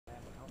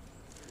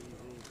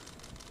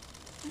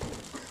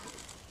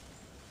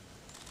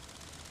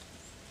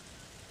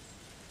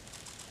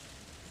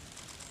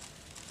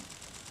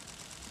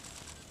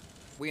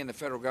we in the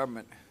federal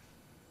government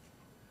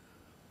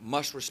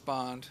must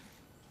respond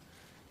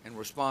and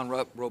respond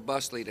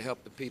robustly to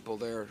help the people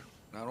there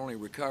not only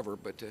recover,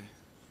 but to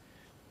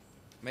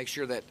make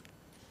sure that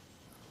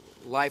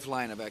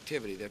lifeline of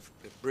activity, that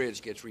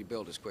bridge gets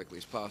rebuilt as quickly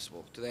as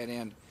possible. To that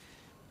end,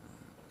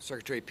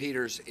 Secretary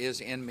Peters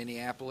is in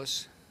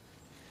Minneapolis,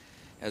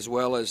 as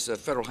well as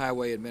Federal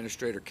Highway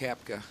Administrator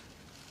Capka.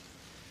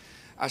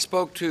 I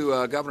spoke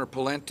to Governor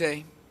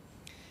Pawlenty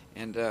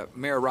and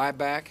Mayor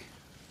Rybak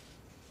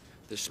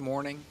this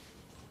morning.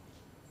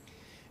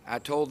 I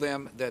told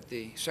them that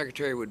the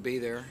Secretary would be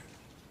there.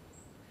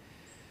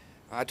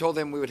 I told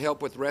them we would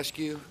help with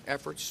rescue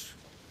efforts,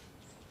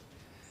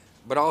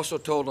 but also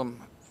told them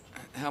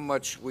how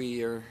much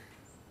we are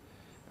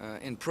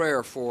in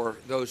prayer for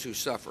those who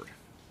suffered.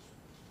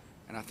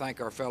 And I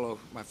thank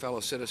my fellow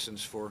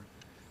citizens for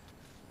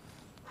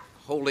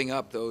holding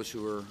up those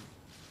who are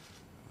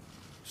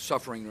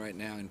suffering right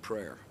now in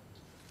prayer.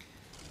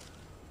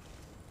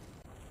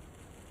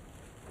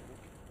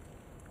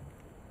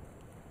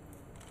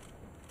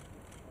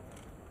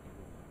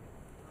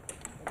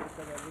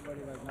 Because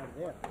everybody was not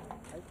there.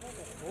 I thought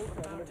the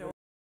whole family